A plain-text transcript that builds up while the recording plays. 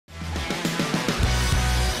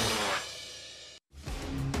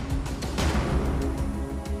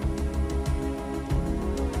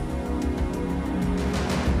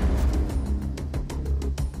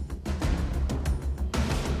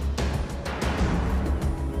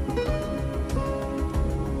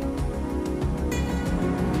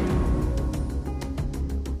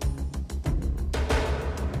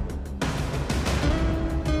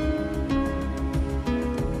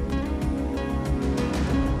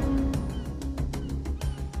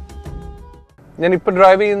ഞാൻ ഇപ്പോൾ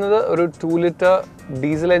ഡ്രൈവ് ചെയ്യുന്നത് ഒരു 2 ലിറ്റർ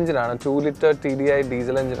ഡീസൽ എഞ്ചിനാണ്. 2 ലിറ്റർ TDI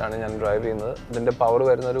ഡീസൽ എഞ്ചിനാണ് ഞാൻ ഡ്രൈവ് ചെയ്യുന്നത്. ഇതിൻ്റെ പവർ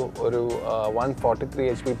വരുന്ന ഒരു 143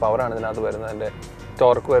 HP പവറാണ് ഇതിനകത്ത് വരുന്നത്. എൻ്റെ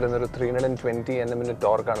ടോർക്ക് വരുന്ന ഒരു 320 Nm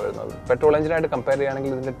ടോർക്കാണ് വരുന്നത്. പെട്രോൾ എഞ്ചിനായിട്ട് കമ്പയർ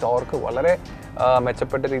ചെയ്യുകയാണെങ്കിൽ ഇതിൻ്റെ ടോർക്ക് വളരെ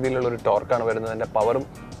മെച്ചപ്പെട്ട രീതിയിലുള്ളൊരു ടോർക്കാണ് വരുന്നത്. എൻ്റെ പവറും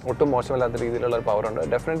ഒട്ടും മോശമില്ലാത്ത രീതിയിലുള്ള ഒരു പവറുണ്ട്.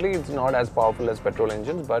 Definitely it's not as powerful as petrol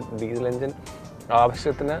engines, but diesel engine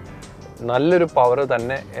ആവശ്യത്തിന് നല്ലൊരു പവർ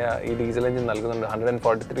തന്നെ ഈ ഡീസൽ എഞ്ചിൻ നൽകുന്നുണ്ട്.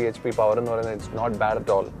 143 HP പവർ എന്ന് പറയുന്നത് it's not bad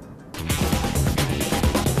at all.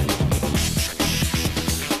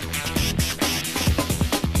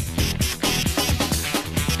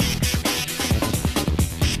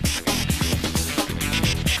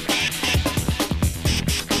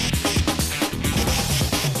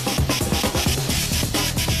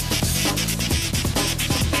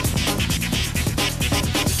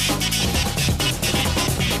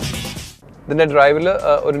 ഇതിൻ്റെ ഡ്രൈവിൽ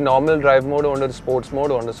ഒരു നോർമൽ ഡ്രൈവ് മോഡും ഉണ്ട്, ഒരു സ്പോർട്സ്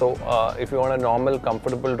മോഡും ഉണ്ട്. So if you want A normal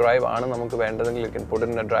comfortable drive ആണ് നമുക്ക് വേണ്ടതെങ്കിൽ you can put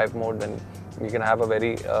in A drive mode, then you can have A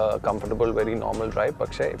very comfortable very normal drive.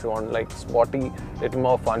 പക്ഷേ if you want like sporty little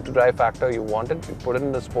more fun to drive factor you want it, you put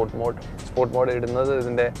in the sport mode. Sport mode ഇടുന്നത്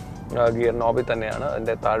ഇതിൻ്റെ gear Nobil തന്നെയാണ്.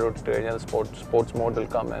 അതിൻ്റെ താഴോട്ട് ഇട്ട് കഴിഞ്ഞാൽ sports mode will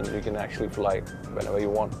come and you can actually fly whenever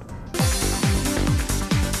you want.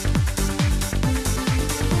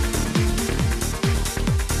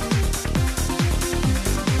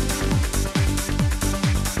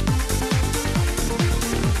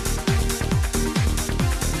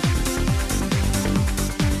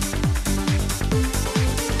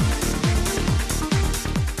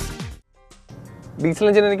 Diesel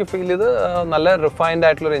engine എനിക്ക് feel ചെയ്ത് നല്ല റിഫൈൻഡ്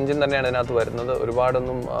ആയിട്ടുള്ളൊരു എഞ്ചിൻ തന്നെയാണ് ഇതിനകത്ത് വരുന്നത്.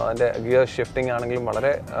 ഒരുപാടൊന്നും അതിൻ്റെ ഗിയർ ഷിഫ്റ്റിംഗ് ആണെങ്കിലും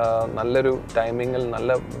വളരെ നല്ലൊരു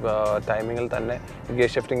നല്ല ടൈമിങ്ങിൽ തന്നെ ഗിയർ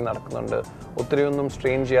ഷിഫ്റ്റിംഗ് നടക്കുന്നുണ്ട്. ഒത്തിരി ഒന്നും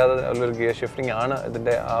സ്ട്രെയിൻ ചെയ്യാതെ ഉള്ളൊരു ഗിയർ ഷിഫ്റ്റിംഗ് ആണ്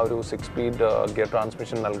ഇതിൻ്റെ ആ ഒരു 6 speed ഗിയർ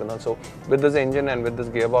ട്രാൻസ്മിഷൻ നൽകുന്നത്. So with this engine and with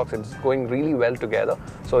this gear box it's going really well together.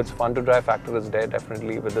 So it's fun to drive factor is there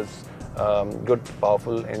definitely with this good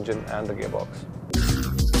powerful engine and the gearbox.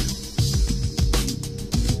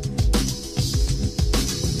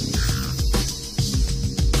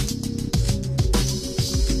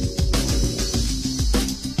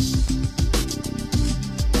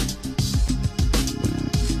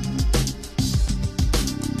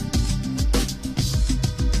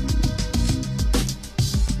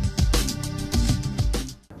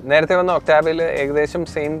 നേരത്തെ വന്ന ഒക്ടാവിയയിൽ ഏകദേശം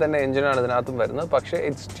same തന്നെ എഞ്ചിനാണ് ഇതിനകത്തും വരുന്നത്. പക്ഷേ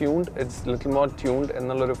it's little more tuned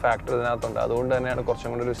എന്നുള്ളൊരു factor ഇതിനകത്തുണ്ട്. അതുകൊണ്ട് തന്നെയാണ്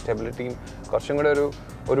കുറച്ചും കൂടെ ഒരു സ്റ്റെബിലിറ്റിയും കുറച്ചും കൂടെ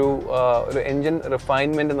ഒരു എഞ്ചിൻ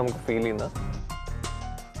റിഫൈൻമെൻറ്റ് നമുക്ക് ഫീൽ ചെയ്യുന്നത്.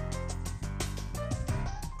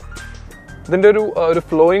 ഇതിൻ്റെ ഒരു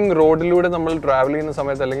ഫ്ലോയിങ് റോഡിലൂടെ നമ്മൾ ട്രാവൽ ചെയ്യുന്ന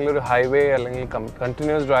സമയത്ത് അല്ലെങ്കിൽ ഒരു ഹൈവേ അല്ലെങ്കിൽ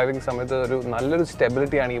കണ്ടിന്യൂസ് ഡ്രൈവിംഗ് സമയത്ത് ഒരു നല്ലൊരു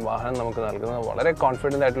സ്റ്റെബിലിറ്റിയാണ് ഈ വാഹനം നമുക്ക് നൽകുന്നത്. വളരെ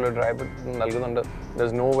കോൺഫിഡൻ്റ് ആയിട്ടുള്ള ഡ്രൈവ് നൽകുന്നുണ്ട്.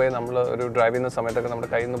 ദർസ് നോ വേ നമ്മൾ ഒരു ഡ്രൈവ് ചെയ്യുന്ന സമയത്തൊക്കെ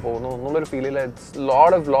നമ്മുടെ കയ്യിൽ നിന്ന് പോകുന്നു എന്നുള്ളൊരു ഫീൽ ഇല്ല. It's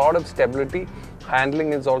load of stability.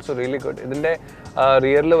 Handling is also really good. ഇതിൻ്റെ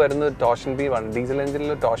റിയറിൽ വരുന്നത് ടോർഷൻ ബീമാണ്. ഡീസൽ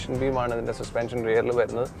എഞ്ചിനിൽ ടോർഷൻ ബീമാണ് ഇതിൻ്റെ സസ്പെൻഷൻ റിയറിൽ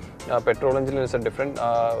വരുന്നത്. പെട്രോൾ എഞ്ചിനിൽ ഇസ് എ ഡിഫറെൻറ്റ്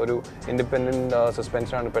ഒരു ഇൻഡിപെൻഡൻറ്റ്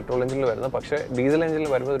സസ്പെൻഷനാണ് പെട്രോൾ എഞ്ചിനിൽ വരുന്നത്. പക്ഷേ ഡീസൽ എഞ്ചിനിൽ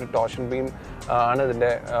വരുമ്പോൾ ഒരു ടോർഷൻ ബീം ആണ്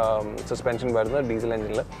ഇതിൻ്റെ സസ്പെൻഷൻ വരുന്നത് ഡീസൽ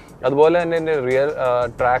എഞ്ചിനിൽ. അതുപോലെ തന്നെ ഇതിൻ്റെ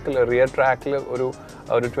റിയർ ട്രാക്കിൽ ഒരു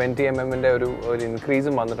 20 mm ഒരു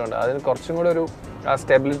ഇൻക്രീസും വന്നിട്ടുണ്ട്. അതിന് കുറച്ചും കൂടെ ഒരു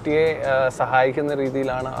സ്റ്റെബിലിറ്റിയെ സഹായിക്കുന്ന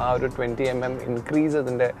രീതിയിലാണ് ആ ഒരു 20 mm ഇൻക്രീസ്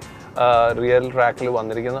ഇതിൻ്റെ റിയർ ട്രാക്കിൽ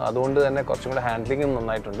വന്നിരിക്കുന്നത്. അതുകൊണ്ട് തന്നെ കുറച്ചും കൂടെ ഹാൻഡ്ലിങ്ങും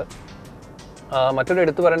നന്നായിട്ടുണ്ട്. മറ്റൊരു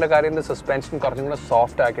എടുത്തു പറയേണ്ട കാര്യം സസ്പെൻഷൻ കുറച്ചും കൂടെ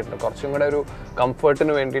സോഫ്റ്റ് ആക്കിയിട്ടുണ്ട്. കുറച്ചും കൂടെ ഒരു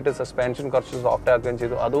കംഫർട്ടിന് വേണ്ടിയിട്ട് സസ്പെൻഷൻ കുറച്ച് സോഫ്റ്റ് ആക്കുകയും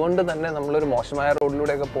ചെയ്തു. അതുകൊണ്ട് തന്നെ നമ്മളൊരു മോശമായ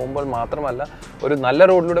റോഡിലൂടെയൊക്കെ പോകുമ്പോൾ മാത്രമല്ല ഒരു നല്ല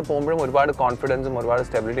റോഡിലൂടെ പോകുമ്പോഴും ഒരുപാട് കോൺഫിഡൻസും ഒരുപാട്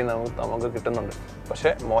സ്റ്റെബിലിറ്റിയും നമുക്ക് കിട്ടുന്നുണ്ട്.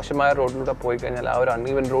 പക്ഷേ മോശമായ റോഡിലൂടെ പോയി കഴിഞ്ഞാൽ ആ ഒരു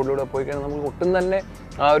അൺഈവൻ റോഡിലൂടെ പോയി കഴിഞ്ഞാൽ നമുക്ക് ഒട്ടും തന്നെ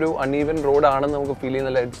ആ ഒരു അൺഈവൻ റോഡാണെന്ന് നമുക്ക് ഫീൽ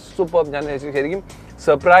ചെയ്യുന്നില്ല. It's super. ഞാൻ ശരിക്കും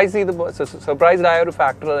സർപ്രൈസ്ഡ് ആയ ഒരു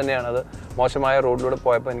ഫാക്ടർ തന്നെയാണത് മോശമായ റോഡിലൂടെ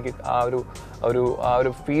പോയപ്പോൾ എനിക്ക് ആ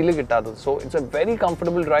ഒരു ഫീല് കിട്ടാത്തത്. So it's A very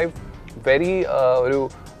comfortable drive, very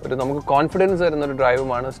ഒരു നമുക്ക് കോൺഫിഡൻസ് തരുന്നൊരു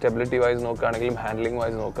ഡ്രൈവുമാണ് സ്റ്റെബിലിറ്റി വൈസ് നോക്കുകയാണെങ്കിലും ഹാൻഡ്ലിംഗ്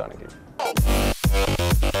വൈസ് നോക്കുകയാണെങ്കിലും.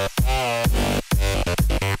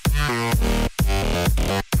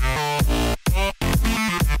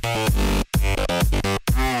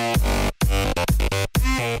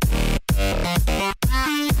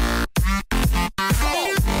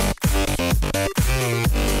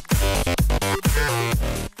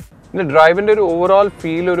 The ഡ്രൈവിൻ്റെ ഒരു ഓവറോൾ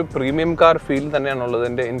ഫീൽ ഒരു പ്രീമിയം കാർ ഫീൽ തന്നെയാണുള്ളത്.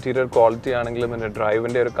 എൻ്റെ ഇൻറ്റീരിയർ ക്വാളിറ്റി ആണെങ്കിലും എൻ്റെ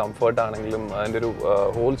ഡ്രൈവിൻ്റെ ഒരു കംഫർട്ട് ആണെങ്കിലും അതിൻ്റെ ഒരു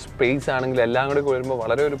ഹോൾ സ്പേസ് ആണെങ്കിലും എല്ലാം കൂടി വരുമ്പോൾ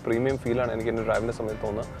വളരെ ഒരു പ്രീമിയം ഫീലാണ് എനിക്ക് എൻ്റെ ഡ്രൈവിൻ്റെ സമയത്ത്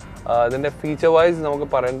തോന്നുന്നത്. ഇതിൻ്റെ ഫീച്ചർ വൈസ് നമുക്ക്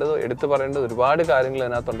എടുത്ത് പറയേണ്ടത് ഒരുപാട് കാര്യങ്ങൾ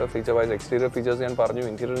അതിനകത്തുണ്ട്. ഫീച്ചർ വൈസ് എക്സ്റ്റീരിയർ ഫീച്ചേഴ്സ് ഞാൻ പറഞ്ഞു,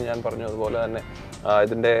 ഇൻറ്റീരിയർ ഞാൻ പറഞ്ഞു, അതുപോലെ തന്നെ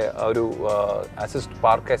ഇതിൻ്റെ ഒരു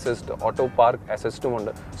പാർക്ക് അസിസ്റ്റ്, ഓട്ടോ പാർക്ക് അസിസ്റ്റും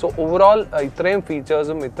ഉണ്ട്. സോ ഓവറോൾ ഇത്രയും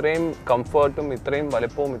ഫീച്ചേഴ്സും ഇത്രയും കംഫർട്ടും ഇത്രയും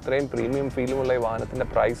വലുപ്പവും ഇത്രയും പ്രീമിയം ഫീലുമുള്ള ഈ വാഹനത്തിൻ്റെ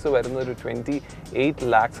പ്രൈസ് വരുന്നത് ഒരു 28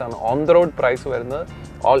 lakhs ആണ്. ഓൺ ദ റോഡ് പ്രൈസ് വരുന്നത്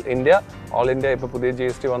ഓൾ ഇന്ത്യ ഇപ്പോൾ പുതിയ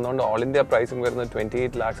GST വന്നുകൊണ്ട് ഓൾ ഇന്ത്യ പ്രൈസിങ് വരുന്നത്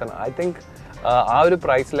 28 lakhs ആണ്. ഐ തിങ്ക് ആ ഒരു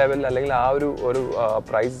പ്രൈസ് ലെവൽ അല്ലെങ്കിൽ ആ ഒരു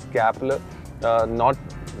പ്രൈസ് ഗ്യാപ്പിൽ not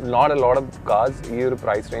a lot of cars ഈ ഒരു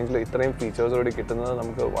പ്രൈസ് റേഞ്ചിൽ ഇത്രയും ഫീച്ചേഴ്സോടെ കിട്ടുന്നത്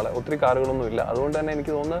നമുക്ക് ഒത്തിരി കാറുകളൊന്നും ഇല്ല. അതുകൊണ്ട് തന്നെ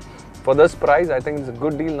എനിക്ക് തോന്നുന്നത് for this price I think it's A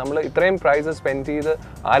good deal. നമ്മൾ ഇത്രയും പ്രൈസ് സ്പെൻഡ് ചെയ്ത്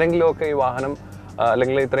ആരെങ്കിലുമൊക്കെ ഈ വാഹനം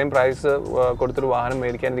അല്ലെങ്കിൽ ഇത്രയും പ്രൈസ് കൊടുത്തൊരു വാഹനം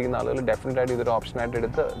മേടിക്കാനിരിക്കുന്ന ആളുകൾ ഡെഫിനറ്റായിട്ട് ഇതൊരു ഓപ്ഷനായിട്ട്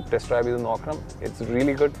എടുത്ത് ടെസ്റ്റ് ഡ്രൈവ് ചെയ്ത് നോക്കണം. It's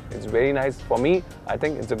really good, it's very nice. For me I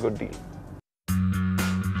think it's A good deal.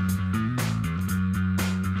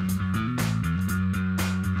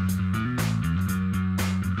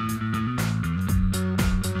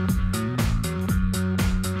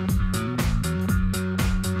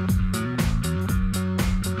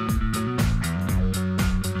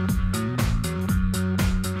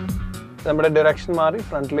 നമ്മുടെ ഡയറക്ഷൻ മാറി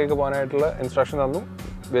ഫ്രണ്ടിലേക്ക് പോകാനായിട്ടുള്ള ഇൻസ്ട്രക്ഷൻ തന്നു.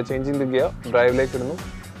 V R changing the gear, ഡ്രൈവിലേക്ക് ഇടുന്നു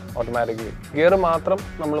ഓട്ടോമാറ്റിക്കലി. ഗിയർ മാത്രം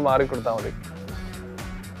നമ്മൾ മാറി കൊടുത്താൽ മതി.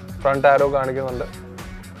 ഫ്രണ്ട് ആരോ കാണിക്കുന്നുണ്ട്,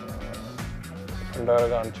 ഫ്രണ്ട് ആരോ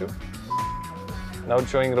കാണിച്ചു. നൗ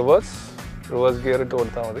ഷോയിങ് റിവേഴ്സ് ഗിയർ ഇട്ട്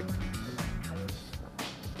കൊടുത്താൽ മതി.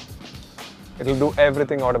 It will do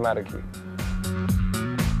everything automatically.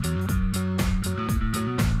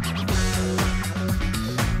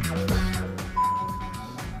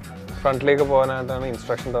 ഫ്രണ്ടിലേക്ക് പോകാനായിട്ടാണ്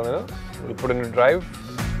ഇൻസ്ട്രക്ഷൻ തന്നത്. Will put in drive.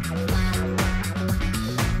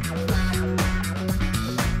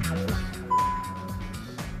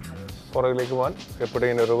 പുറകിലേക്ക് പോകാൻ put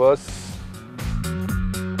in reverse.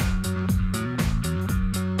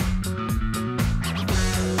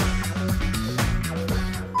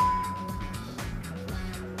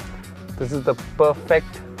 This is the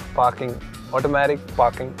perfect parking, automatic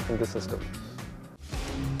parking in this system.